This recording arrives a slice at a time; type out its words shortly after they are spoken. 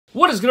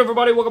What is good,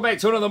 everybody? Welcome back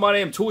to another My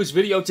Damn Toys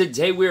video.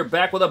 Today we are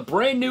back with a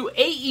brand new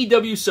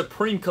AEW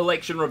Supreme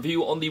Collection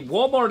review on the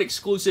Walmart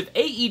exclusive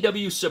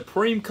AEW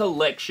Supreme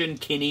Collection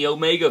Kenny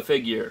Omega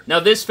figure.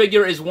 Now this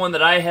figure is one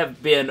that I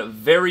have been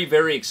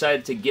very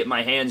excited to get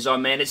my hands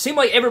on, man. It seemed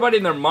like everybody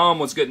and their mom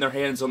was getting their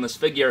hands on this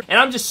figure, and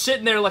I'm just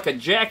sitting there like a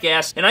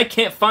jackass, and I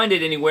can't find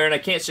it anywhere, and I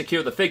can't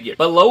secure the figure.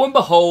 But lo and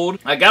behold,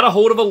 I got a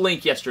hold of a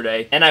link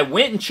yesterday, and I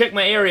went and checked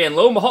my area, and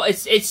lo and behold,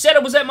 it said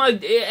it was at my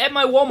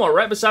Walmart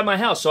right beside my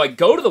house. So I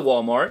go to the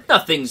Walmart.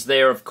 Nothing's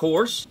there, of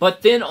course.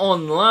 But then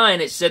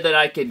online, it said that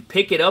I could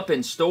pick it up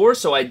in store,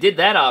 so I did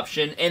that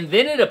option, and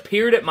then it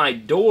appeared at my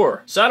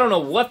door. So I don't know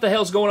what the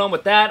hell's going on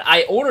with that.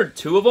 I ordered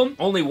two of them.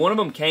 Only one of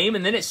them came,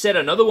 and then it said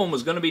another one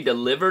was going to be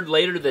delivered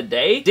later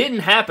today. Didn't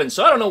happen,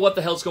 so I don't know what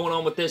the hell's going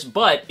on with this,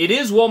 but it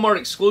is Walmart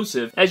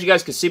exclusive. As you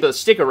guys can see by the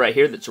sticker right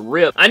here that's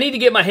ripped. I need to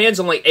get my hands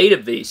on like 8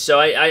 of these,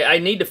 so I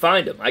need to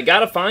find them. I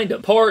gotta find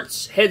them.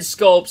 Parts, head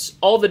sculpts,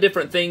 all the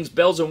different things,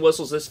 bells and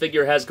whistles this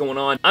figure has going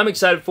on. I'm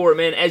excited for it,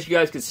 man. As you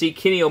guys can see,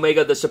 Kenny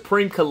Omega, the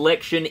Supreme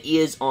Collection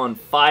is on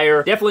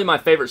fire. Definitely my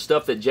favorite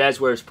stuff that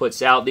Jazwares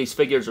puts out. These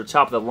figures are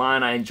top of the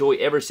line. I enjoy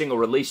every single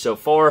release so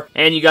far.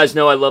 And you guys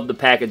know I love the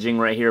packaging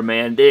right here,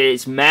 man.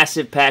 It's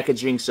massive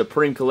packaging.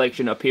 Supreme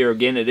Collection up here.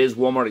 Again, it is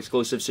Walmart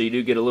exclusive, so you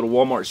do get a little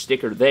Walmart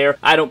sticker there.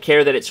 I don't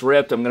care that it's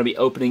ripped. I'm going to be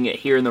opening it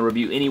here in the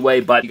review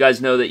anyway, but you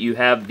guys know that you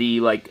have the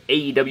like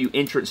AEW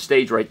entrance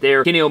stage right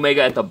there. Kenny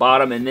Omega at the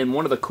bottom, and then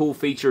one of the cool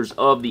features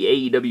of the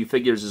AEW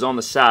figures is on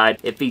the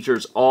side. It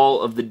features all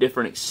of the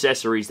different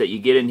accessories that you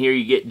get in here.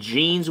 You get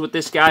jeans with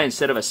this guy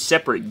instead of a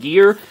separate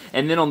gear,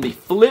 and then on the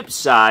flip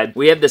side,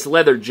 we have this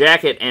leather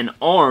jacket and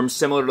arms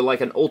similar to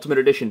like an Ultimate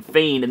Edition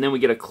Fiend, and then we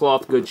get a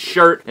cloth goods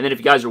shirt, and then if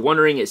you guys are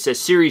wondering, it says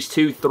Series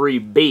 2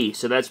 3B,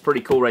 so that's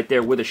pretty cool right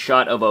there with a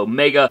shot of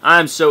Omega.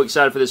 I'm so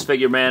excited for this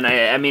figure, man.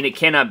 I mean, it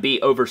cannot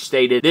be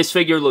overstated. This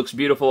figure looks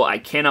beautiful. I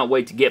cannot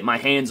wait to get my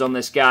hands on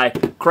this guy,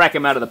 crack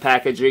him out of the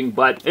packaging,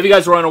 but if you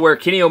guys are unaware,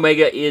 Kenny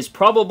Omega is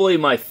probably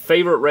my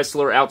favorite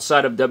wrestler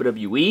outside of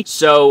WWE,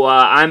 so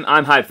I'm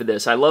hyped for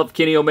this. I love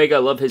Kenny Omega. I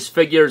love his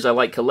figures. I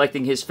like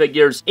collecting his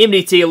figures.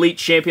 MDT Elite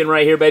Champion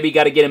right here, baby.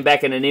 Got to get him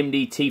back in an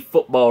MDT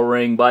football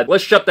ring, but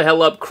let's shut the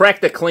hell up,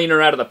 crack the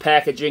cleaner out of the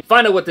packaging,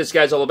 find out what this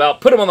guy's all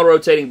about, put him on the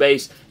rotating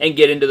base, and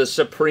get into the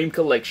Supreme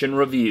Collection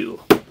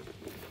review.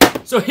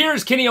 So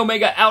here's Kenny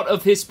Omega out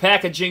of his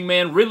packaging,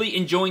 man. Really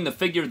enjoying the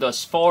figure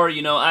thus far.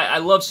 You know, I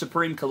love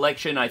Supreme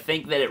Collection. I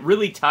think that it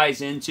really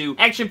ties into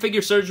action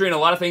figure surgery and a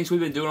lot of things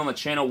we've been doing on the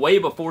channel way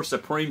before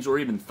Supremes were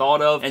even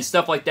thought of and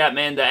stuff like that,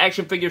 man. The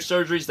action figure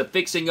surgeries, the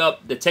fixing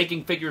up, the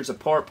taking figures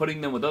apart,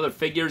 putting them with other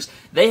figures,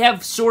 they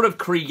have sort of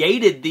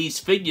created these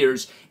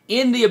figures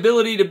in the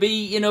ability to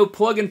be, you know,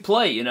 plug and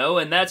play, you know,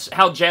 and that's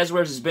how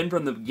Jazwares has been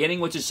from the beginning,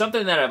 which is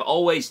something that I've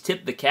always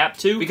tipped the cap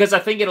to, because I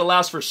think it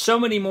allows for so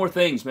many more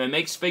things, man. It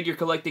makes figure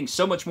collecting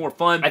so much more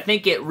fun. I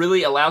think it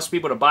really allows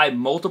people to buy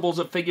multiples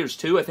of figures,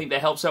 too. I think that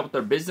helps out with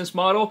their business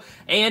model,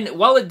 and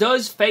while it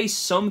does face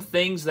some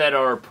things that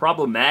are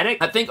problematic,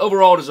 I think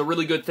overall it is a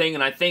really good thing,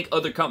 and I think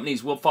other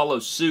companies will follow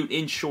suit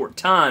in short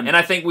time, and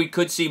I think we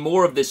could see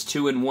more of this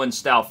 2-in-1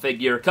 style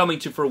figure coming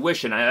to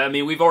fruition. I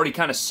mean, we've already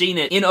kind of seen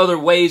it in other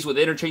ways with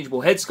interchangeable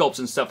head sculpts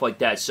and stuff like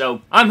that.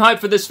 So I'm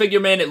hyped for this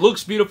figure, man. It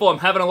looks beautiful. I'm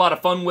having a lot of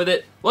fun with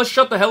it. Let's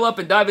shut the hell up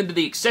and dive into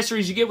the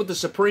accessories you get with the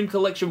Supreme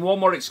Collection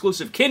Walmart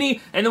exclusive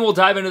Kenny, and then we'll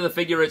dive into the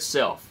figure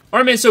itself.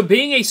 Alright, man, so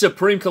being a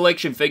Supreme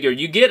Collection figure,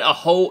 you get a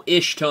whole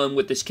ish ton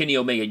with this Kenny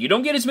Omega. You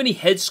don't get as many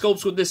head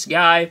sculpts with this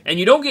guy, and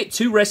you don't get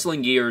 2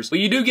 wrestling gears, but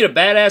you do get a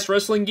badass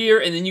wrestling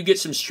gear, and then you get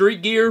some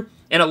street gear,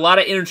 and a lot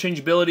of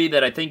interchangeability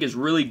that I think is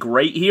really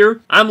great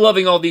here. I'm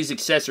loving all these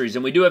accessories,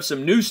 and we do have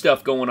some new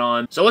stuff going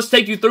on, so let's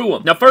take you through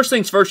them. Now, first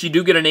things first, you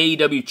do get an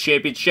AEW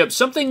Championship,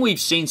 something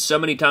we've seen so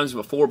many times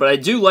before, but I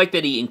do like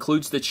that he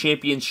includes the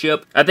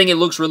championship. I think it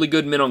looks really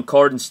good mint on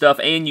card and stuff,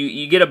 and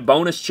you get a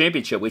bonus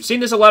championship. We've seen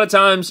this a lot of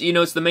times. You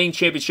know, it's the main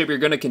championship. You're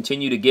going to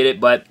continue to get it,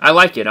 but I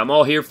like it. I'm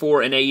all here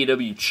for an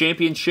AEW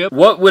Championship.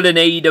 What would an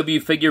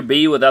AEW figure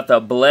be without the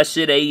blessed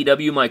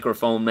AEW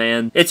microphone,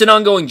 man? It's an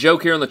ongoing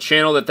joke here on the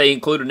channel that they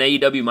include an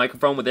AEW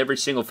microphone with every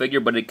single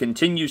figure, but it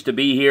continues to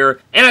be here,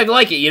 and I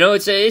like it. You know,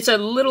 it's a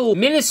little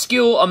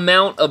minuscule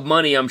amount of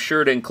money, I'm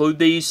sure, to include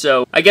these,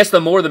 so I guess the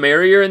more the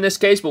merrier in this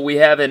case, but we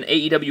have an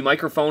AEW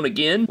microphone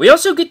again. We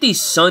also get these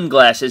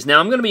sunglasses.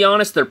 Now, I'm going to be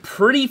honest, they're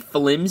pretty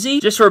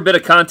flimsy. Just for a bit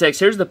of context,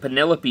 here's the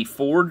Penelope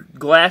Ford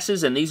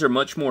glasses, and these are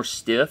much more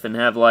stiff and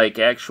have, like,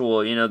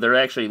 actual, you know, they're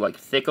actually, like,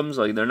 thickums.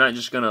 Like, they're not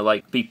just going to,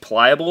 like, be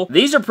pliable.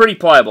 These are pretty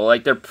pliable.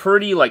 Like, they're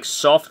pretty, like,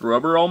 soft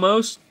rubber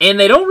almost, and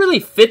they don't really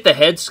fit the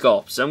head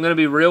sculpts. I'm going to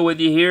be real with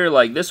you here.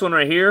 Like, this one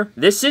right here,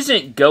 this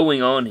isn't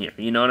going on here.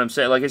 You know what I'm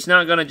saying? Like, it's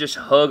not going to just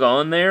hug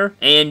on there,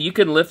 and you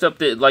can lift up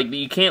the, like,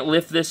 you can't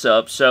lift this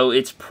up, so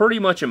it's pretty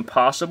much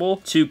impossible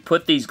to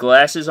put these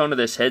glasses onto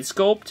this head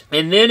sculpt.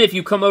 And then if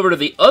you come over to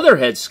the other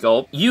head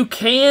sculpt, you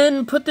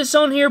can put this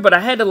on here, but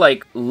I had to,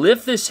 like,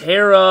 lift this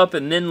hair hair up,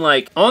 and then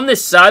like on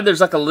this side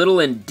there's like a little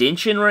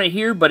indention right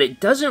here, but it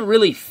doesn't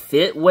really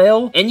fit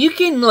well. And you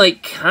can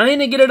like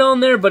kind of get it on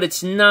there, but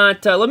it's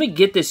not. Let me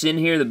get this in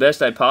here the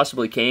best I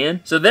possibly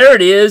can. So there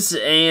it is,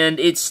 and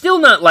it's still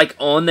not like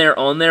on there,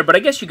 but I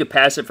guess you could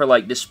pass it for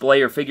like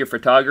display or figure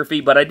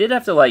photography, but I did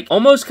have to like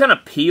almost kind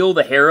of peel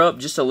the hair up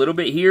just a little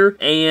bit here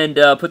and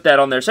put that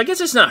on there. So I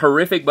guess it's not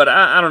horrific, but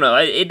I don't know.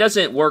 It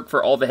doesn't work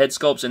for all the head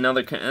sculpts, and now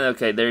they're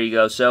okay, there you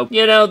go. So,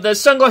 you know, the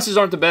sunglasses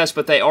aren't the best,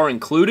 but they are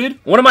included.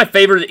 One of my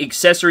favorite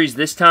accessories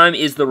this time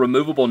is the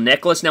removable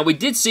necklace. Now, we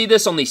did see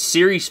this on the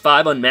Series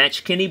 5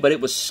 Unmatched Kenny, but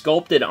it was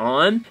sculpted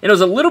on, and it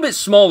was a little bit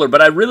smaller,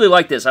 but I really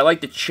like this. I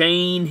like the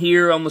chain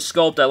here on the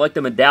sculpt. I like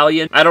the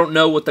medallion. I don't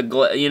know what I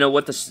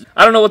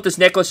don't know what this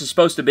necklace is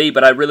supposed to be,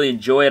 but I really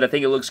enjoy it. I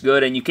think it looks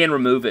good, and you can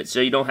remove it, so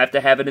you don't have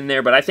to have it in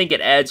there, but I think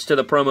it adds to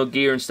the promo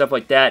gear and stuff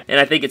like that, and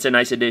I think it's a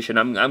nice addition.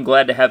 I'm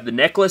glad to have the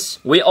necklace.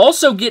 We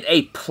also get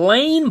a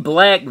plain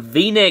black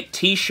V-neck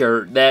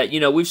t-shirt that, you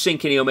know, we've seen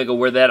Kenny Omega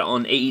wear that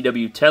on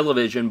AEW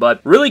television,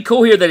 but really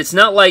cool here that it's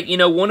not like, you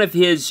know, one of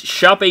his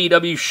Shop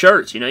AEW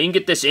shirts. You know, you can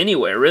get this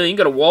anywhere, really. You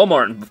can go to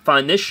Walmart and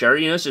find this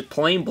shirt. You know, it's just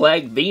plain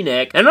black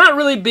V-neck. I'm not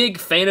really a big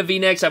fan of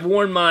V-necks. I've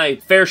worn my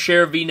fair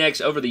share of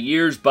V-necks over the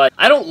years, but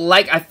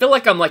I feel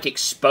like I'm like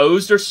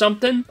exposed or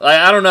something. Like,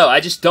 I don't know. I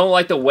just don't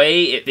like the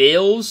way it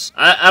feels.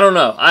 I don't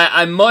know.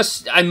 I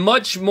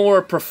much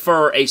more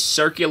prefer a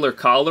circular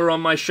collar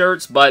on my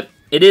shirts, but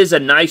it is a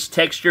nice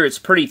texture. It's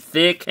pretty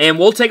thick, and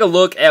we'll take a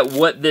look at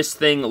what this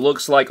thing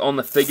looks like on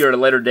the figure at a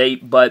later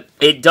date, but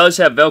it does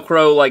have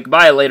Velcro, like,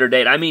 by a later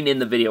date. I mean in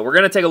the video. We're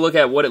going to take a look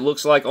at what it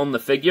looks like on the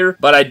figure,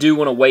 but I do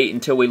want to wait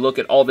until we look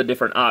at all the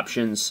different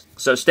options,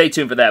 so stay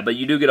tuned for that. But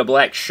you do get a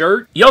black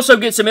shirt. You also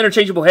get some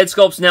interchangeable head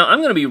sculpts. Now, I'm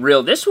going to be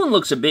real. This one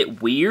looks a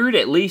bit weird,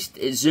 at least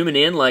zooming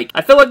in. Like,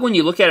 I feel like when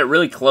you look at it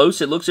really close,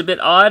 it looks a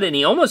bit odd, and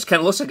he almost kind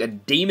of looks like a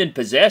demon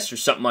possessed or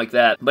something like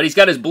that. But he's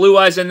got his blue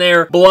eyes in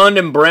there, blonde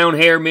and brown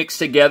hair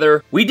mixed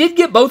together. We did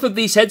get both of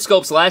these head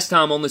sculpts last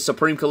time on the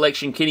Supreme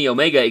Collection Kenny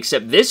Omega,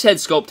 except this head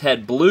sculpt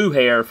had blue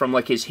hair from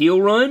like his heel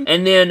run,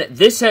 and then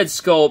this head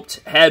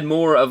sculpt had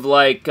more of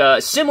like,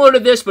 similar to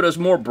this, but it was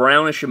more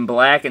brownish and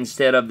black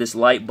instead of this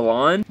light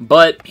blonde.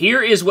 But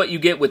here is what you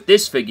get with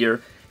this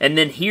figure. And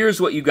then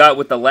here's what you got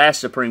with the last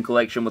Supreme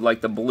Collection with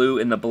like the blue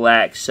and the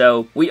black.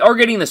 So we are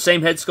getting the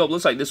same head sculpt.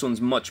 Looks like this one's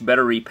much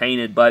better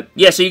repainted. But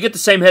yeah, so you get the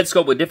same head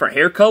sculpt with different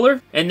hair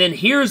color. And then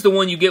here's the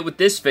one you get with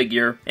this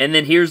figure. And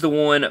then here's the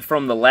one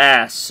from the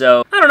last.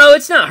 So I don't know.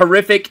 It's not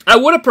horrific. I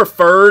would have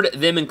preferred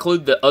them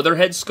include the other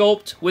head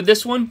sculpt with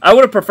this one. I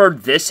would have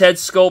preferred this head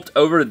sculpt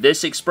over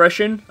this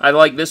expression. I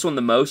like this one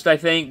the most, I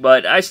think.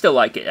 But I still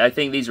like it. I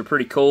think these are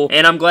pretty cool.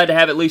 And I'm glad to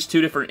have at least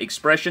two different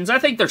expressions. I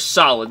think they're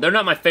solid. They're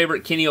not my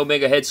favorite Kenny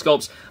Omega head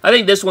sculpts. I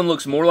think this one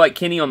looks more like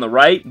Kenny on the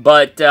right,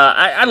 but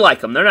I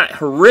like them. They're not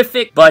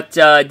horrific, but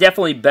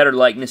definitely better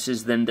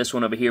likenesses than this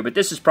one over here, but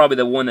this is probably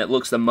the one that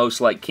looks the most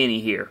like Kenny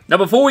here. Now,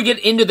 before we get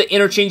into the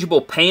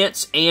interchangeable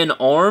pants and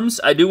arms,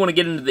 I do want to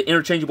get into the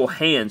interchangeable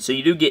hands. So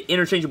you do get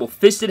interchangeable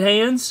fisted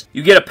hands.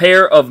 You get a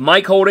pair of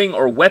mic holding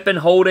or weapon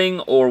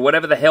holding or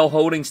whatever the hell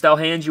holding style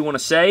hands you want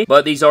to say,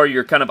 but these are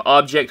your kind of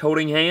object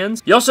holding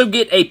hands. You also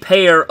get a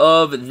pair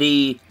of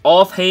the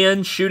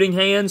offhand shooting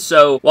hands.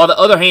 So while the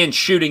other hand's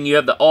shooting, you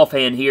have the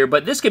offhand here,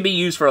 but this can be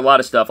used for a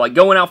lot of stuff. Like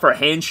going out for a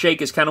handshake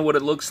is kind of what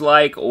it looks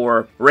like,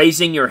 or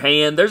raising your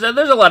hand. There's a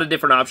lot of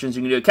different options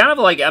you can do. Kind of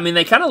like, I mean,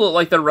 they kind of look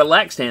like they're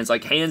relaxed hands,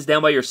 like hands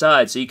down by your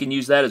side, so you can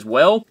use that as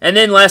well. And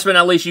then last but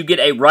not least, you get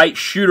a right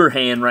shooter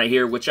hand right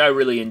here, which I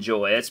really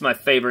enjoy. That's my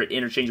favorite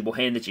interchangeable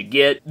hand that you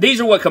get.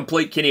 These are what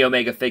complete Kenny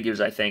Omega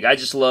figures, I think. I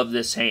just love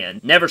this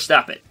hand. Never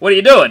stop it. What are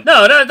you doing?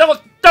 No,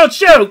 don't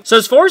shoot! So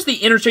as far as the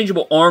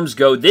interchangeable arms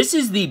go, this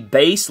is the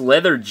base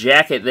leather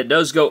jacket that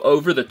does go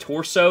over the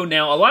torso.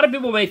 Now, a lot of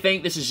people may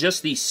think this is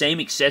just the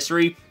same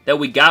accessory that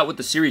we got with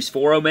the Series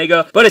 4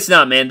 Omega, but it's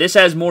not, man. This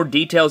has more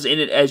details in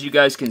it, as you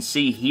guys can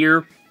see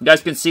here. You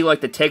guys can see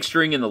like the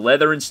texturing and the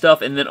leather and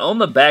stuff, and then on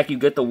the back you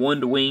get the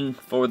one wing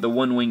for the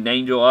one-winged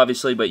angel,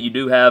 obviously, but you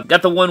do have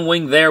got the one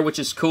wing there, which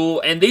is cool,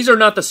 and these are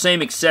not the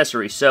same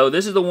accessory. So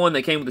this is the one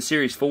that came with the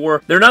Series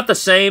 4. They're not the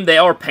same. They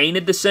are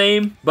painted the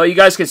same, but you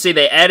guys can see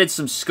they added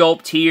some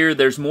sculpt here.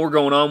 There's more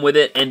going on with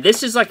it, and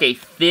this is like a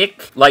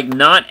thick, like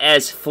not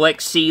as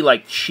flexy,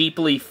 like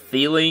cheaply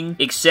feeling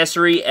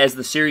accessory as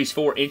the Series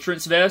 4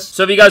 entrance vest.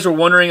 So if you guys were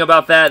wondering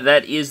about that,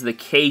 that is the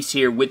case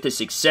here with this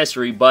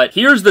accessory, but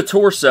here's the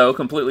torso,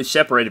 completely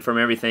separated from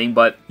everything,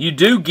 but you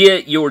do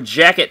get your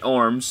jacket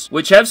arms,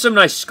 which have some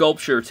nice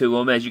sculpture to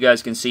them, as you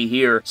guys can see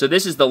here. So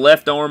this is the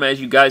left arm, as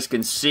you guys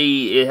can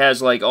see. It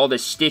has like all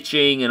this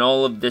stitching and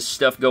all of this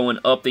stuff going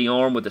up the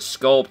arm with the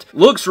sculpt.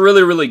 Looks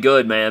really, really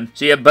good, man.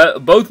 So you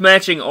have both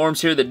matching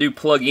arms here that do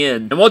plug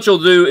in. And what you'll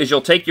do is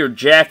you'll take your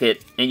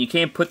jacket and you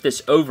can put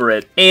this over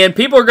it. And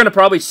people are going to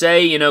probably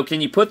say, you know,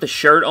 can you put the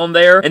shirt on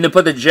there and then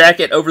put the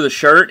jacket over the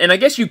shirt? And I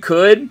guess you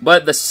could,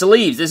 but the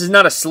sleeves, this is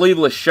not a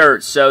sleeveless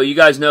shirt, so you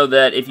guys know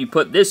that if you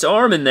put this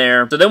arm in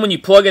there, so then when you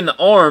plug in the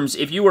arms,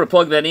 if you were to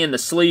plug that in, the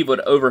sleeve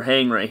would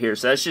overhang right here.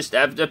 So that's just,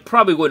 I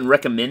probably wouldn't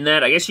recommend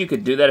that. I guess you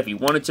could do that if you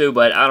wanted to,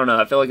 but I don't know.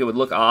 I feel like it would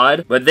look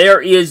odd. But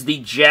there is the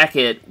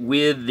jacket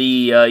with the,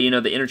 you know,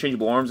 the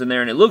interchangeable arms in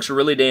there, and it looks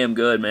really damn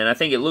good, man. I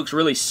think it looks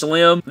really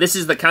slim. This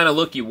is the kind of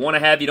look you want to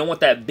have. You don't want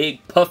that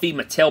big, puffy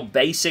Mattel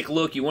basic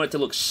look. You want it to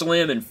look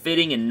slim and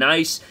fitting and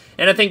nice.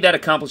 And I think that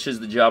accomplishes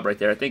the job right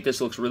there. I think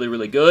this looks really,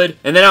 really good.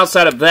 And then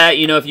outside of that,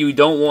 you know, if you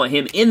don't want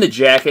him in the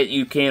jacket,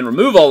 you can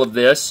remove all of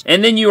this.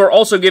 And then you are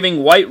also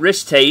giving white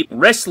wrist tape,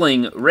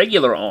 wrestling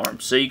regular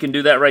arms. So you can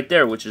do that right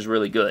there, which is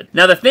really good.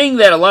 Now, the thing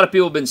that a lot of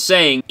people have been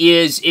saying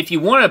is if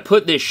you want to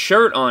put this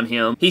shirt on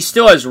him, he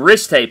still has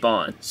wrist tape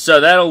on. So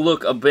that'll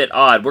look a bit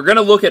odd. We're going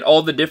to look at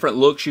all the different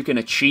looks you can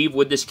achieve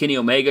with this Kenny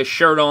Omega.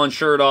 Shirt on,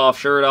 shirt off,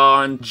 shirt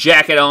on,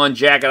 jacket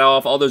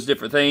off, all those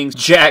different things.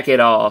 Jacket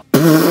off.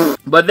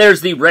 But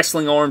there's the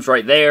wrestling arms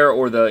right there,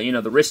 or the, you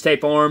know, the wrist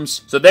tape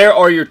arms. So there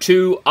are your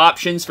two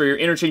options for your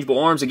interchangeable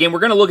arms. Again, we're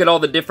going to look at all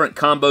the different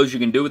combos you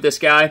can do with this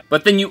guy.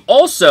 But then you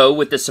also,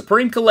 with the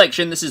Supreme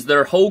Collection, this is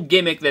their whole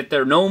gimmick that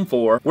they're known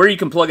for, where you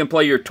can plug and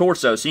play your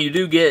torso. So you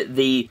do get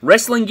the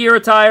wrestling gear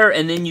attire,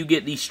 and then you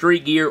get the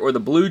street gear or the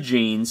blue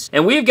jeans.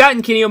 And we've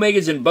gotten Kenny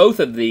Omegas in both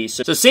of these.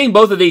 So seeing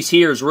both of these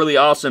here is really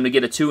awesome to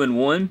get a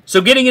 2-in-1.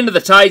 So getting into the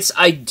tights,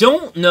 I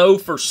don't know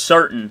for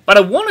certain, but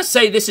I want to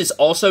say this is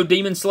also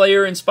Demon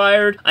Slayer inspired.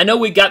 I know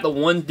we got the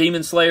one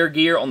Demon Slayer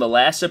gear on the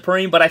last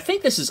Supreme, but I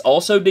think this is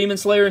also Demon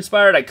Slayer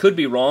inspired. I could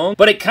be wrong,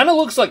 but it kind of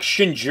looks like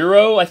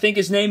Shinjiro, I think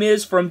his name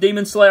is, from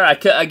Demon Slayer.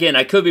 Again,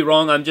 I could be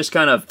wrong. I'm just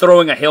kind of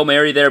throwing a Hail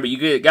Mary there, but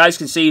you guys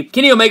can see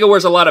Kenny Omega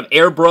wears a lot of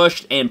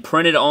airbrushed and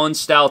printed on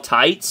style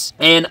tights,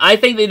 and I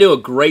think they do a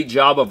great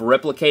job of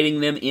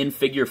replicating them in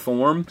figure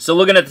form. So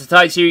looking at the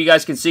tights here, you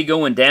guys can see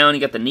going down,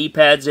 you got the knee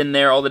pads in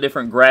there, all the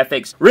different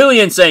graphics. Really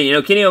insane. You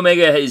know, Kenny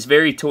Omega is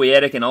very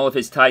toyetic, and all of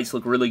his tights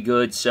look really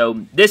good.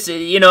 So this,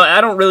 you know,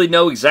 I don't really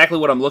know exactly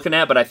what I'm looking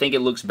at, but I think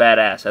it looks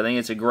badass. I think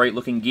it's a great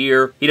looking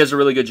gear. He does a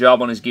really good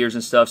job on his gears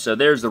and stuff. So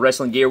there's the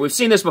wrestling gear. We've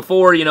seen this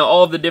before, you know,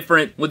 all of the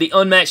different, with the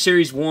Unmatched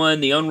Series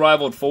 1, the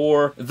Unrivaled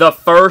 4, the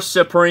first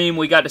Supreme,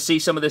 we got to see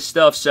some of this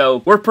stuff.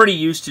 So we're pretty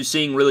used to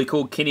seeing really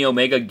cool Kenny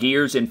Omega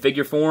gears in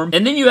figure form.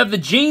 And then you have the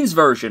jeans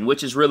version,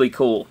 which is really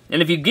cool.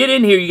 And if you get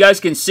in here, you guys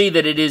can see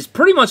that it is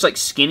pretty much like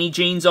skinny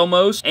jeans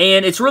almost.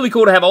 And it's really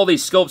cool to have all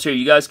these sculpts here.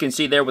 You guys can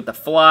see there with the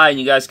fly, and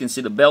you guys can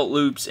see the belt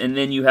loops, and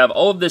then you have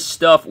all of this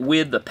stuff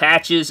with the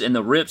patches and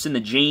the rips in the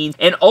jeans.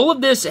 And all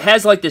of this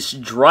has like this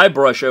dry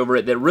brush over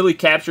it that really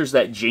captures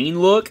that jean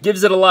look.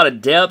 Gives it a lot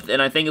of depth,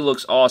 and I think it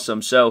looks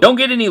awesome. So don't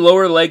get any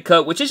lower leg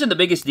cut, which isn't the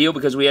biggest deal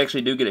because we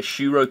actually do get a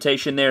shoe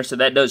rotation there, so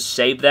that does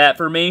save that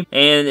for me.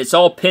 And it's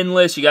all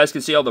pinless. You guys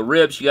can see all the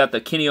rips. You got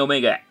the Kenny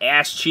Omega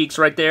ass cheeks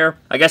right there.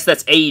 I guess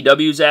that's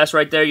AEW's ass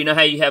right there. You know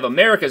how you have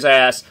America's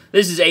ass?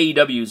 This is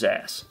AEW's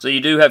ass. So you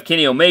do have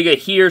Kenny Omega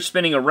here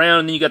spinning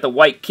around, and then you got the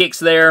white kicks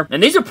there.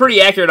 And these are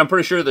pretty accurate, I'm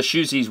pretty sure, the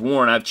shoes he's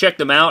worn. I've checked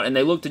them out, and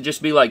they look to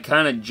just be like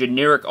kind of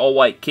generic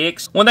all-white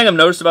kicks. One thing I've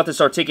noticed about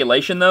this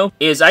articulation, though,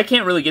 is I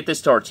can't really get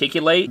this to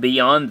articulate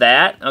beyond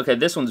that. Okay,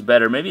 this one's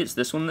better. Maybe it's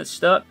this one that's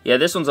stuck. Yeah,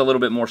 this one's a little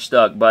bit more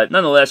stuck, but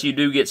nonetheless, you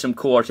do get some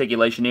cool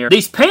articulation here.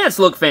 These pants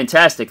look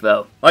fantastic,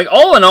 though. Like,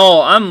 all in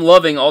all, I'm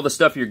loving all the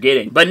stuff you're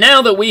getting. But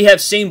now that we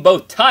have seen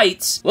both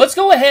tights, let's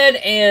go ahead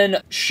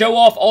and show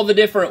off all the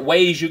different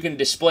ways you can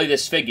display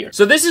this figure.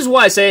 So this is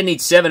why I say I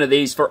need 7 of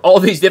these for all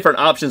these different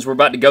options we're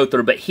about to go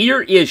through. But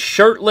here is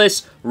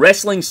shirtless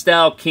wrestling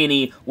style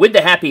Kenny with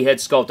the happy head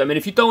sculpt. I mean,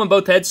 if you throw in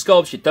both head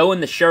sculpts, you throw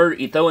in the shirt,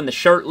 you throw in the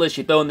shirtless,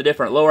 you throw in the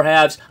different lower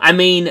halves. I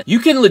mean, you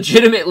can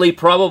legitimately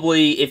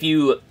probably, if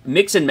you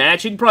mix and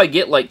match, you can probably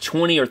get like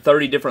 20 or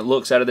 30 different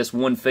looks out of this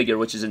one figure,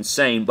 which is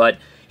insane. But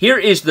here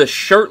is the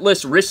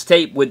shirtless wrist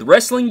tape with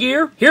wrestling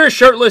gear. Here is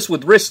shirtless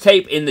with wrist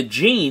tape in the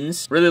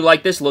jeans. Really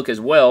like this look as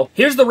well.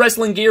 Here's the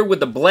wrestling gear with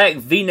the black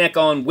V-neck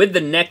on with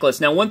the necklace.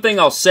 Now, one thing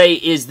I'll say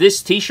is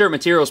this t-shirt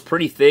material is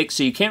pretty thick,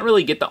 so you can't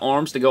really get the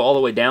arms to go all the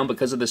way down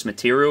because of this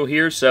material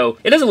here. So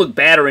it doesn't look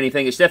bad or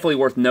anything. It's definitely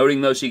worth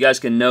noting, though, so you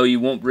guys can know you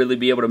won't really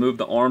be able to move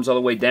the arms all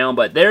the way down.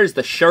 But there's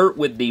the shirt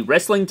with the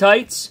wrestling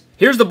tights.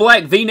 Here's the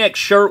black V-neck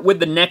shirt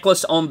with the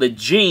necklace on the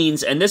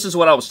jeans, and this is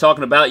what I was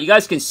talking about. You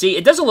guys can see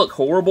it doesn't look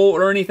horrible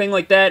or anything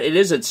like that. It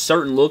is a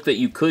certain look that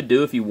you could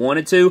do if you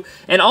wanted to.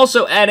 And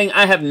also adding,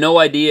 I have no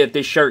idea if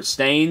this shirt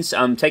stains.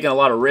 I'm taking a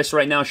lot of risks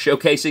right now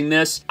showcasing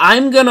this.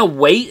 I'm going to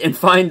wait and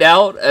find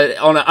out.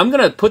 I'm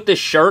going to put this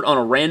shirt on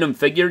a random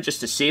figure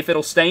just to see if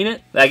it'll stain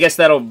it. I guess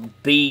that'll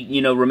be,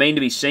 you know, remain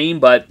to be seen,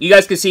 but you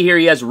guys can see here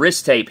he has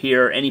wrist tape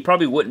here, and he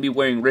probably wouldn't be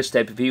wearing wrist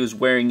tape if he was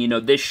wearing, you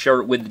know, this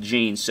shirt with the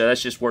jeans, so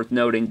that's just worth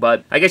noting. But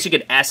but I guess you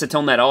could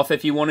acetone that off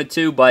if you wanted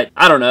to, but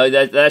I don't know.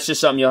 That's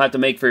just something you'll have to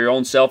make for your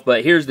own self,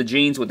 but here's the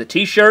jeans with the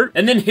t-shirt.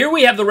 And then here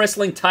we have the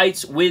wrestling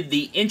tights with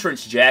the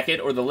entrance jacket,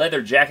 or the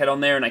leather jacket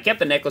on there, and I kept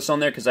the necklace on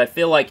there because I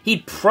feel like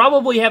he'd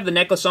probably have the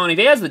necklace on. If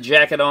he has the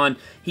jacket on,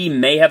 he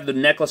may have the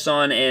necklace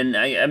on, and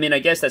I mean, I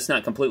guess that's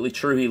not completely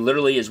true. He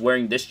literally is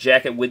wearing this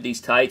jacket with these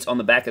tights on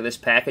the back of this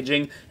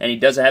packaging, and he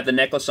doesn't have the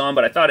necklace on,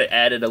 but I thought it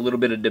added a little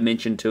bit of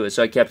dimension to it,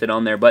 so I kept it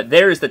on there. But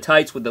there is the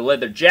tights with the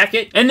leather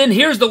jacket, and then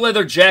here's the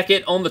leather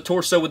jacket on the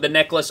torso with the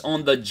necklace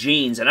on the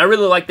jeans, and I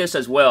really like this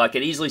as well. I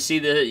could easily see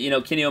the, you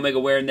know, Kenny Omega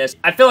wearing this.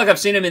 I feel like I've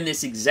seen him in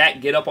this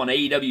exact getup on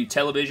AEW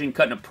television,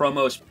 cutting a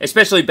promo,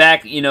 especially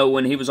back, you know,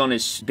 when he was on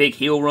his big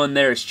heel run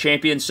there as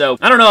champion. So,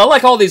 I don't know, I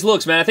like all these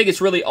looks, man. I think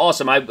it's really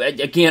awesome.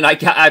 Again,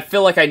 I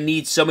feel like I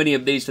need so many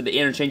of these for the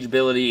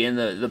interchangeability and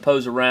the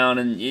pose around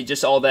and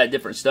just all that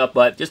different stuff,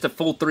 but just a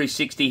full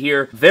 360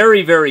 here.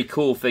 Very, very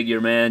cool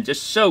figure, man.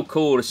 Just so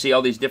cool to see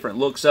all these different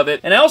looks of it.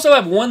 And I also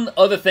have one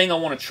other thing I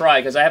want to try,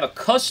 because I have a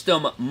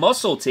custom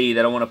muscle tee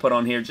that I want to put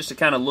on here just to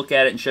kind of look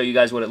at it and show you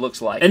guys what it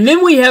looks like. And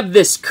then we have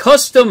this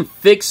custom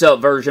fix-up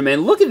version,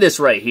 man. Look at this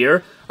right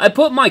here. I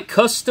put my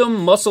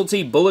custom Muscle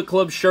Tee Bullet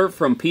Club shirt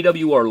from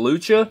PWR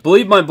Lucha. I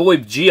believe my boy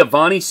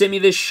Giovanni sent me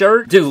this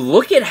shirt. Dude,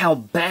 look at how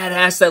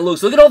badass that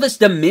looks. Look at all this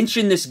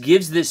dimension this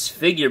gives this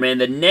figure, man.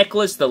 The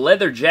necklace, the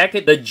leather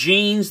jacket, the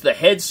jeans, the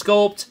head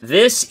sculpt.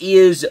 This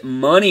is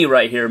money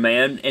right here,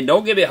 man. And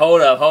don't give me,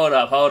 hold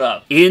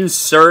up.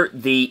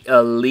 Insert the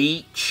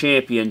Elite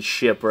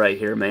Championship right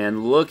here,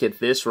 man. Look at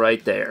this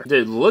right there.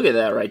 Dude, look at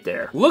that right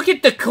there. Look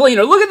at the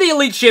cleaner. Look at the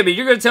Elite Champion.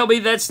 You're going to tell me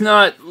that's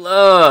not,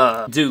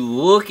 dude,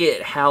 look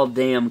at how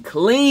damn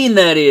clean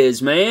that is,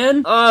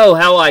 man. Oh,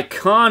 how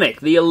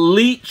iconic. The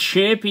Elite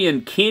Champion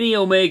Kenny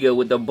Omega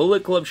with the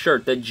Bullet Club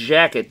shirt, the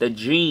jacket, the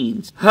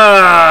jeans.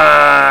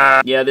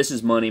 Yeah, this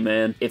is money,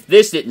 man. If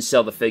this didn't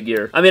sell the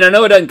figure, I mean, I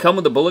know it doesn't come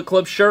with the Bullet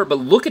Club shirt, but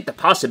look at the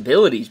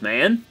possibilities,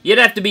 man. You'd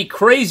have to be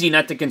crazy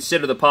not to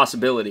consider the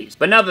possibilities.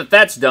 But now that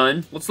that's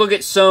done, let's look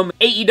at some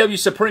AEW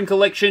Supreme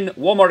Collection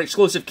Walmart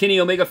exclusive Kenny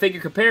Omega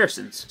figure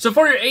comparisons. So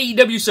for your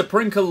AEW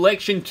Supreme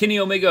Collection Kenny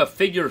Omega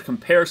figure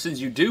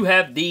comparisons, you do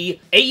have the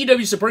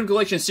AEW Supreme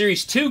Collection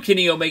Series 2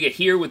 Kenny Omega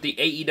here with the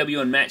AEW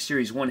Unmatched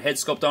Series 1 head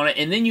sculpt on it.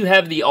 And then you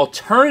have the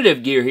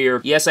alternative gear here.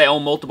 Yes, I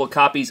own multiple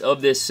copies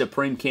of this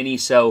Supreme Kenny,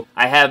 so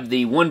I have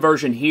the one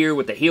version here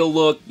with the heel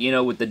look, you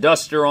know, with the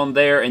duster on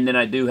there, and then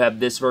I do have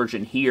this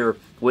version here,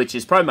 which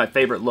is probably my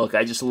favorite look.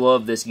 I just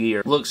love this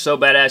gear. It looks so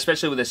badass,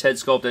 especially with this head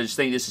sculpt. I just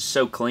think this is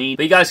so clean.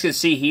 But you guys can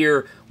see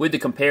here with the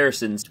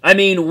comparisons. I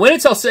mean, when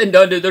it's all said and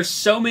done, dude, there's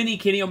so many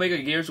Kenny Omega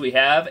gears we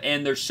have,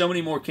 and there's so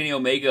many more Kenny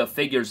Omega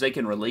figures they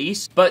can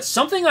release. But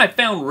something I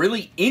found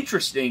really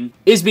interesting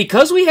is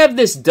because we have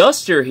this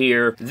duster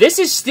here, this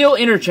is still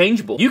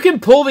interchangeable. You can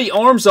pull the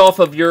arms off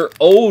of your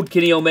old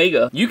Kenny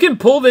Omega. You can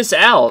pull this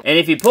out, and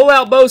if you pull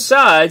out both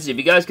sides, if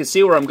you guys can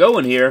see where I'm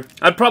going here,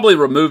 I'd probably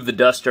remove the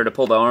duster to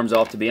pull the arms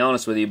off, to be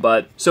honest with you.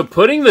 But so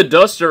putting the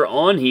duster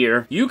on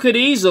here, you could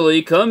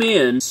easily come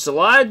in,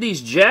 slide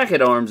these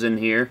jacket arms in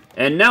here,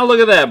 and now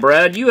look at that,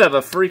 Brad. You have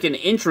a freaking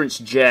entrance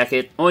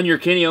jacket on your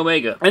Kenny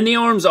Omega. And the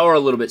arms are a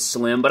little bit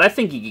slim, but I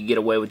think you could get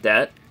away with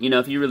that, you know,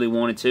 if you really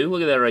wanted to.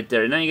 Look at that right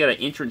there. Now you got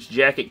an entrance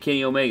jacket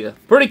Kenny Omega.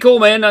 Pretty cool,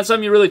 man. Not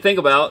something you really think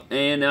about,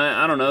 and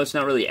I don't know, it's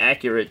not really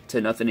accurate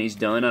to nothing he's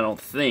done, I don't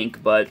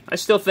think, but I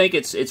still think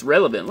it's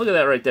relevant. Look at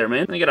that right there,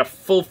 man. You got a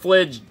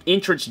full-fledged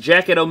entrance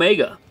jacket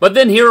Omega. But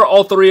then here are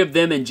all three of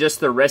them in just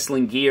the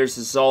wrestling gears.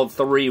 This is all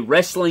three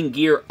wrestling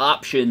gear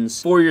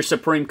options for your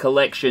Supreme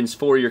collections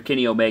for your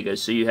Kenny Omegas.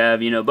 So you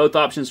have, you know, both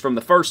options from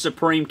the first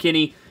Supreme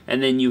Kenny,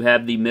 and then you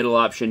have the middle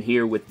option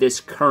here with this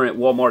current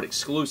Walmart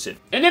exclusive.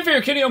 And then for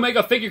your Kenny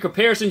Omega figure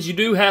comparisons, you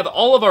do have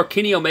all of our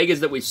Kenny Omegas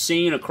that we've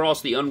seen across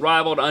the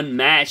Unrivaled,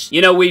 Unmatched.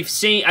 You know, we've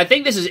seen, I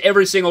think this is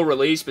every single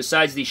release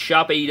besides the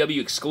Shop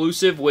AEW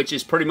exclusive, which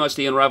is pretty much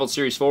the Unrivaled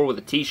Series 4 with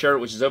a t-shirt,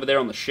 which is over there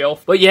on the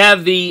shelf. But you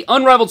have the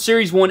Unrivaled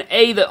Series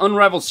 1A, the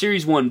Unrivaled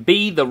Series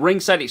 1B, the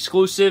ringside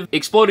exclusive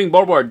Exploding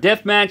Barbed Wire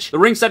Deathmatch, the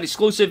ringside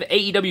exclusive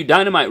AEW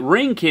Dynamite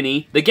Ring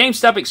Kenny, the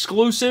GameStop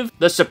exclusive,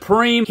 the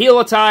Supreme heel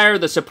attire,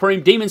 the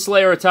Supreme Demon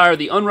Slayer attire,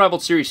 the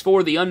Unrivaled Series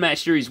 4, the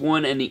Unmatched Series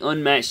 1, and the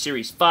Unmatched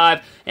Series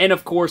 5, and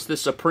of course the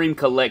Supreme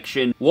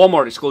Collection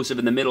Walmart exclusive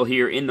in the middle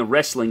here in the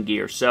wrestling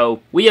gear.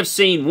 So we have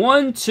seen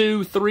 1,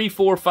 2, 3,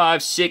 4,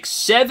 5, 6,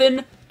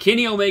 7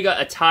 Kenny Omega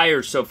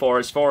attire so far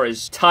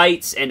as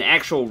tights and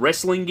actual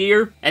wrestling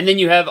gear. And then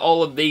you have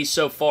all of these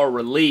so far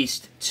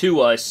released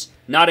to us,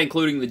 not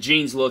including the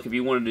jeans look if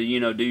you wanted to, you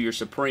know, do your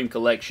Supreme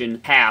Collection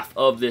half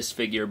of this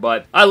figure.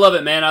 But I love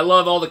it, man. I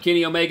love all the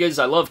Kenny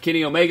Omegas. I love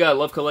Kenny Omega. I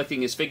love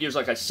collecting his figures,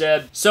 like I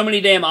said. So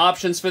many damn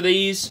options for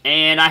these.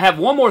 And I have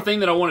one more thing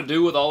that I want to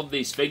do with all of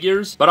these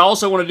figures, but I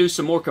also want to do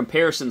some more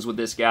comparisons with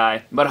this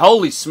guy. But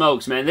holy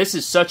smokes, man, this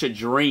is such a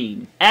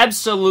dream.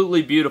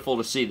 Absolutely beautiful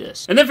to see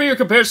this. And then for your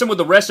comparison with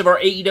the rest of our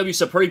AEW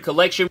Supreme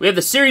Collection, we have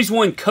the Series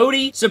 1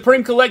 Cody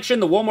Supreme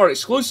Collection, the Walmart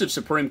exclusive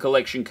Supreme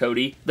Collection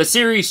Cody, the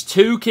Series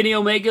 2 Kenny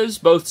Omegas,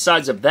 both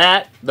sides of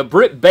that. The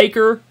Britt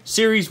Baker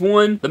Series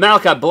 1, the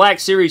Malachi Black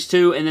Series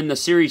 2, and then the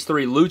Series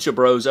 3 Lucha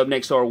Bros up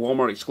next to our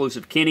Walmart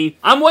exclusive Kenny.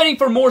 I'm waiting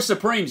for more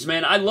Supremes,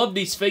 man. I love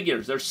these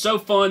figures. They're so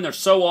fun. They're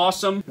so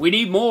awesome. We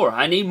need more.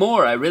 I need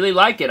more. I really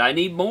like it. I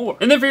need more.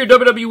 And then for your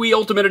WWE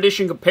Ultimate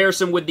Edition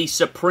comparison with the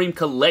Supreme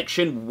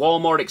Collection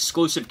Walmart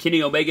exclusive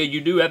Kenny Omega, you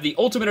do have the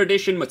Ultimate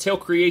Edition Mattel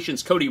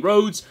Creations Cody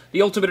Rhodes,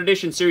 the Ultimate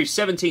Edition Series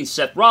 17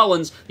 Seth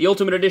Rollins, the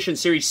Ultimate Edition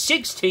Series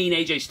 16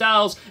 AJ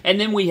Styles, and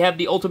then we have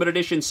the Ultimate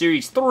Edition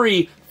Series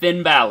 3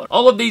 Finn Balor.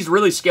 All of these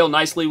really scale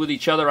nicely with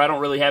each other. I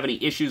don't really have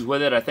any issues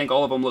with it. I think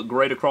all of them look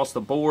great across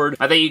the board.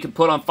 I think you can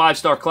put on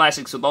 5-star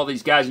classics with all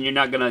these guys and you're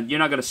not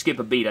gonna skip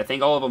a beat. I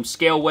think all of them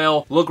scale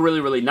well, look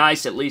really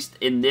nice, at least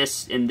in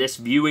this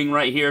viewing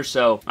right here,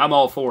 so I'm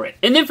all for it.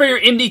 And then for your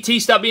MDT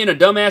Stop Being a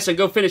Dumbass and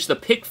Go Finish the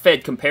Pick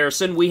Fed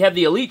comparison, we have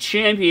the Elite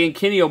Champion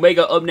Kenny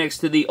Omega up next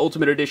to the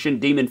Ultimate Edition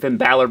Demon Finn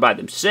Balor by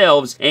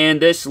themselves, and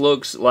this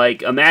looks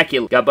like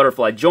immaculate. Got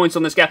butterfly joints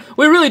on this guy.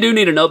 We really do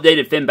need an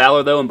updated Finn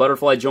Balor though and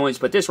butterfly joints,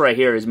 but this right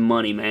here is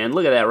money, man.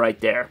 Look at that right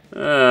there.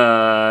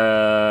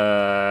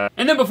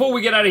 And then before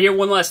we get out of here,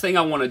 one last thing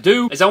I want to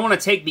do is I want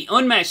to take the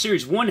Unmatched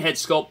Series 1 head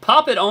sculpt,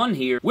 pop it on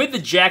here with the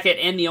jacket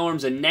and the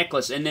arms and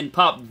necklace, and then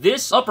pop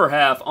this upper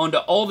half onto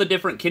all the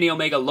different Kenny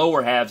Omega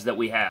lower halves that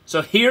we have.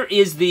 So here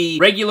is the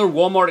regular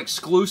Walmart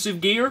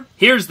exclusive gear.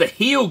 Here's the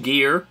heel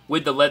gear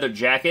with the leather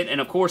jacket, and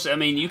of course, I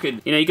mean, you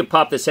could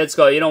pop this head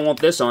sculpt. You don't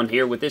want this on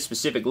here with this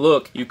specific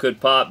look. You could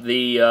pop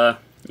the,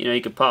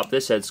 you could pop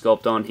this head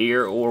sculpt on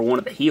here, or one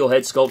of the heel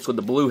head sculpts with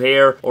the blue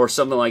hair, or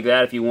something like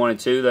that if you wanted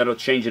to. That'll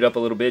change it up a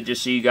little bit,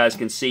 just so you guys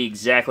can see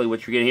exactly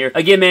what you're getting here.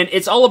 Again, man,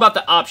 it's all about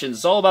the options.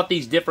 It's all about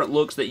these different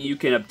looks that you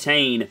can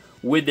obtain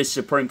with this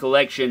Supreme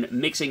Collection,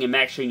 mixing and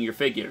matching your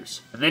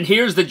figures. And then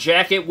here's the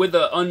jacket with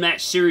the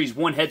Unmatched Series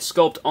 1 head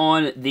sculpt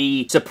on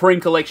the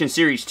Supreme Collection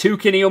Series 2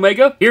 Kenny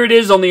Omega. Here it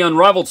is on the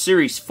Unrivaled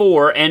Series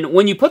 4, and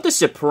when you put the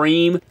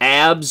Supreme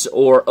abs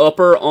or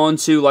upper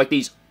onto like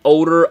these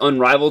older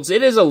Unrivaleds,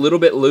 it is a little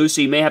bit loose,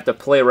 so you may have to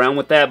play around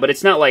with that, but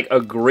it's not like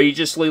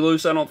egregiously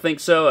loose, I don't think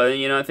so.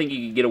 I think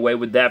you can get away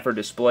with that for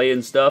display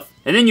and stuff.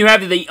 And then you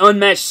have the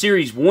Unmatched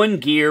Series 1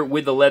 gear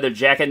with the leather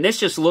jacket, and this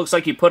just looks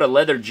like you put a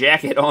leather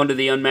jacket onto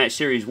the Unmatched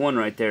Series 1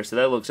 right there, so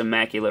that looks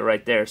immaculate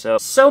right there.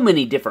 So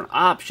many different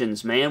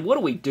options, man. What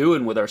are we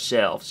doing with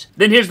ourselves?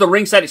 Then here's the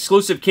ringside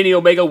exclusive Kenny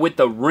Omega with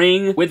the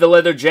ring with the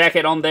leather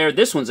jacket on there.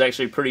 This one's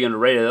actually pretty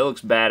underrated. That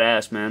looks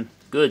badass, man.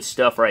 Good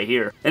stuff right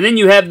here. And then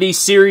you have the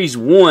Series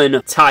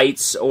 1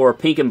 tights or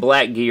pink and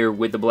black gear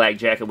with the black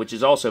jacket, which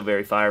is also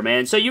very fire,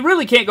 man. So you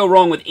really can't go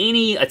wrong with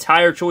any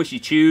attire choice you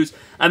choose.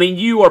 I mean,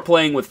 you are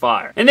playing with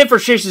fire. And then for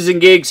shishes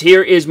and gigs,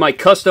 here is my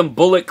custom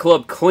Bullet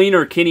Club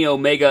Cleaner Kenny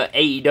Omega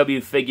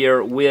AEW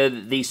figure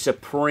with the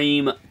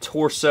Supreme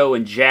torso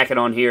and jacket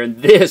on here. And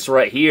this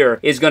right here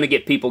is going to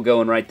get people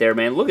going right there,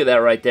 man. Look at that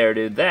right there,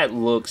 dude. That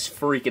looks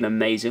freaking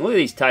amazing. Look at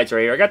these tights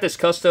right here. I got this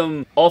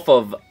custom off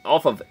of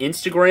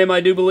Instagram, I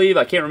do believe.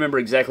 I can't remember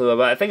exactly what I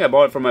bought. I think I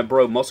bought it from my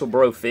bro, Muscle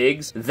Bro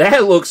Figs.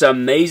 That looks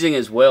amazing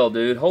as well,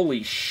 dude.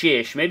 Holy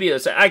shish. Maybe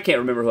it's, I can't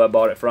remember who I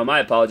bought it from. I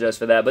apologize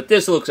for that, but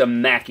this looks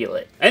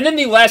immaculate. And then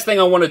the last thing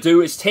I want to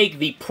do is take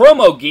the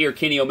promo gear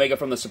Kenny Omega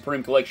from the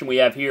Supreme Collection we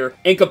have here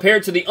and compare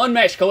it to the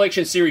Unmatched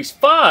Collection Series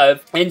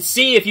 5 and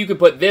see if you could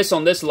put this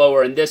on this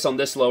lower and this on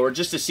this lower,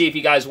 just to see if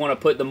you guys want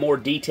to put the more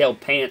detailed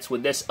pants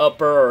with this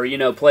upper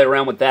or, play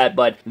around with that.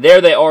 But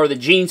there they are. The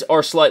jeans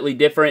are slightly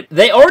different.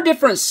 They are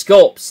different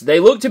sculpts. They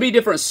look to be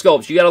different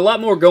sculpts. You got a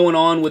lot more going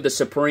on with the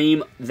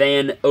Supreme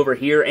than over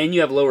here, and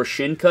you have lower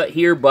shin cut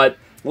here, but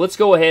let's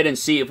go ahead and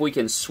see if we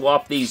can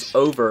swap these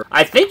over.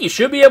 I think you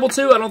should be able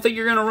to. I don't think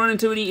you're going to run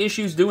into any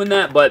issues doing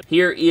that, but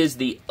here is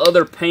the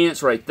other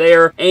pants right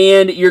there.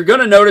 And you're going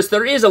to notice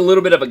there is a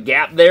little bit of a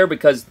gap there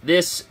because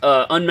this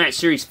Unmatched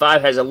Series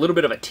 5 has a little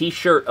bit of a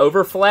t-shirt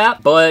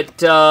overflap, but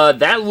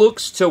that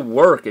looks to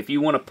work if you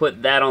want to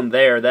put that on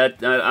there.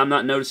 I'm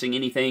not noticing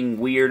anything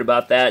weird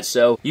about that,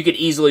 so you could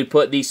easily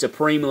put the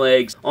Supreme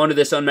legs onto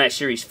this Unmatched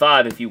Series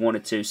 5 if you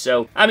wanted to.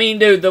 So, I mean,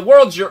 dude, the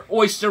world's your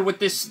oyster with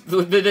this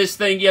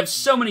thing. You have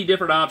so many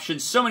different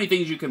options, so many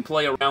things you can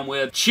play around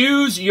with.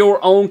 Choose your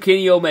own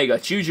Kenny Omega.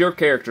 Choose your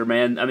character,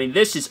 man. I mean,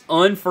 this is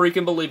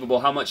unfreaking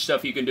believable how much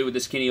stuff you can do with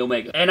this Kenny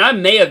Omega. And I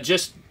may have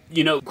just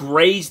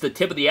grazed the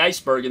tip of the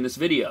iceberg in this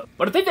video.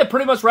 But I think that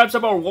pretty much wraps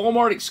up our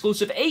Walmart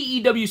exclusive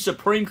AEW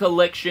Supreme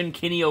Collection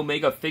Kenny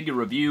Omega figure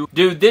review.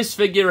 Dude, this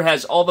figure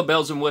has all the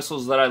bells and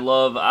whistles that I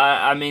love.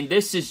 I mean,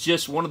 this is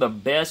just one of the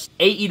best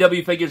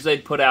AEW figures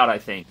they'd put out, I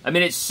think. I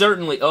mean, it's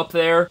certainly up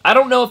there. I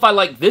don't know if I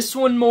like this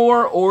one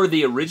more or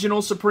the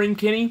original Supreme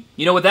Kenny.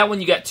 With that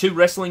one, you got 2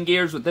 wrestling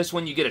gears. With this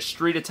one, you get a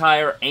street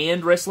attire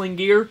and wrestling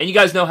gear. And you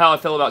guys know how I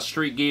feel about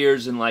street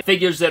gears and, like,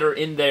 figures that are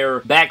in their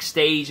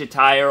backstage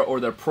attire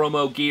or their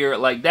promo gear. here.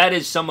 Like, that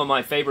is some of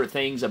my favorite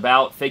things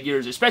about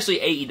figures, especially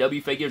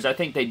AEW figures. I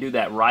think they do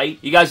that right.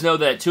 You guys know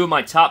that two of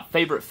my top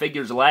favorite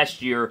figures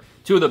last year,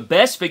 two of the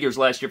best figures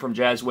last year from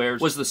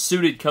Jazwares, was the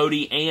Suited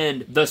Cody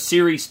and the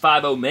Series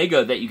 5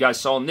 Omega that you guys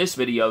saw in this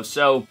video.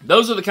 So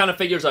those are the kind of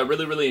figures I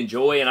really, really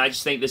enjoy, and I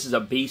just think this is a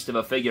beast of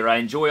a figure. I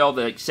enjoy all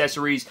the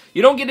accessories.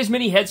 You don't get as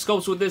many head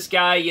sculpts with this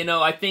guy. You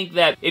know, I think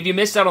that if you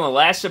missed out on the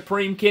last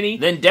Supreme Kenny,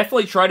 then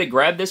definitely try to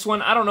grab this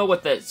one. I don't know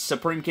what the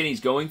Supreme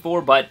Kenny's going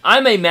for, but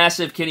I'm a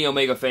massive Kenny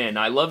Omega fan.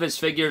 I love his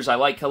figures. I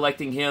like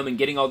collecting him and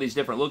getting all these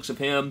different looks of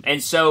him.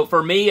 And so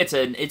for me, it's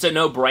a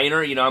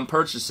no-brainer. You know, I'm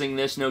purchasing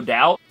this, no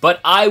doubt. But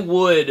I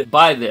would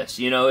buy this.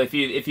 You know, if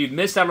you've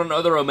missed out on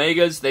other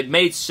Omegas, they've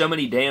made so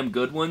many damn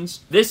good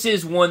ones. This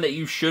is one that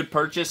you should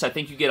purchase. I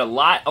think you get a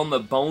lot on the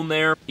bone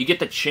there. You get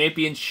the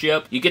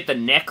championship. You get the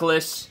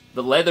necklace.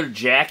 The leather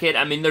jacket.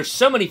 I mean, there's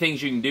so many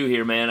things you can do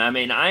here, man. I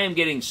mean, I am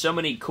getting so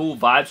many cool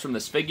vibes from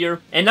this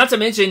figure. And not to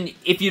mention,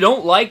 if you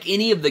don't like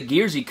any of the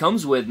gears he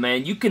comes with,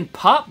 man, you can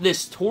pop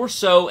this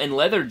torso and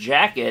leather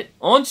jacket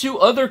onto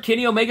other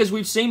Kenny Omegas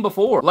we've seen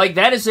before. Like,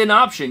 that is an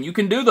option. You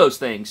can do those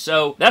things.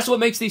 So, that's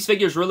what makes these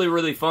figures really,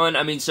 really fun.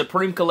 I mean,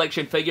 Supreme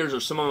Collection figures are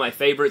some of my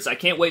favorites. I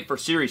can't wait for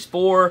Series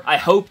 4. I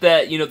hope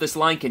that, you know, this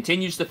line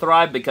continues to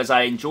thrive because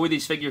I enjoy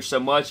these figures so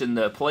much and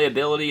the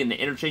playability and the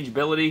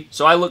interchangeability.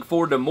 So, I look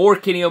forward to more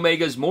Kenny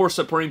Omegas, more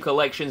Supreme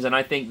Collections, and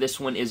I think this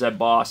one is a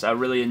boss. I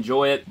really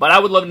enjoy it. But I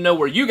would love to know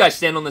where you guys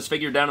stand on this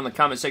figure down in the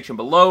comment section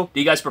below. Do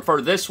you guys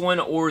prefer this one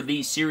or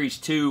the Series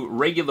 2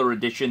 regular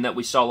edition that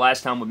we saw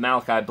last time with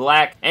Malachi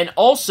Black? And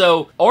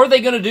also, are they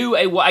going to do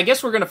a... I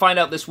guess we're going to find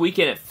out this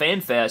weekend at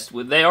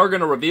FanFest. They are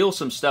going to reveal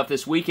some stuff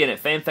this weekend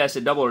at FanFest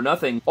at Double or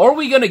Nothing. Are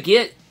we going to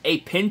get a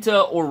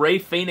Penta or Rey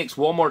Fenix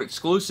Walmart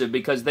exclusive?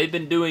 Because they've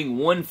been doing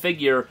one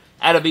figure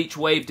out of each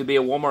wave to be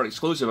a Walmart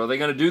exclusive. Are they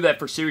going to do that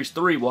for Series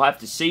 3? We'll have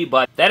to see,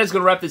 but that is going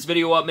to wrap this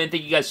video up, man.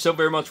 Thank you guys so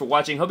very much for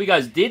watching. Hope you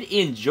guys did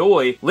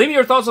enjoy. Leave me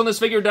your thoughts on this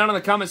figure down in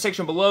the comment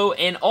section below,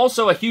 and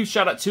also a huge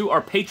shout out to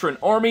our patron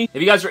army. If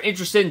you guys are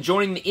interested in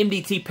joining the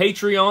MDT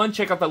Patreon,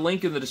 check out the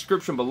link in the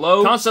description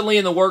below. Constantly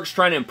in the works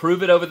trying to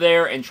improve it over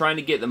there and trying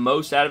to get the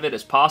most out of it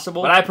as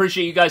possible, but I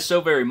appreciate you guys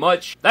so very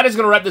much. That is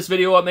going to wrap this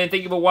video up, man.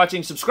 Thank you for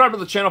watching. Subscribe to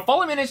the channel.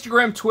 Follow me on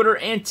Instagram, Twitter,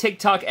 and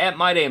TikTok at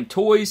My Damn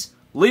Toys.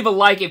 Leave a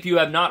like if you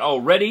have not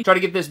already. Try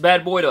to get this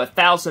bad boy to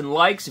 1,000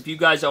 likes if you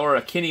guys are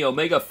a Kenny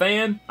Omega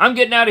fan. I'm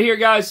getting out of here,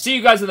 guys. See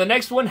you guys in the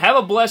next one. Have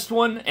a blessed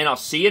one, and I'll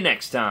see you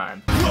next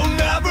time. We'll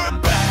never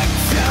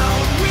back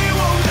down. We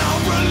won't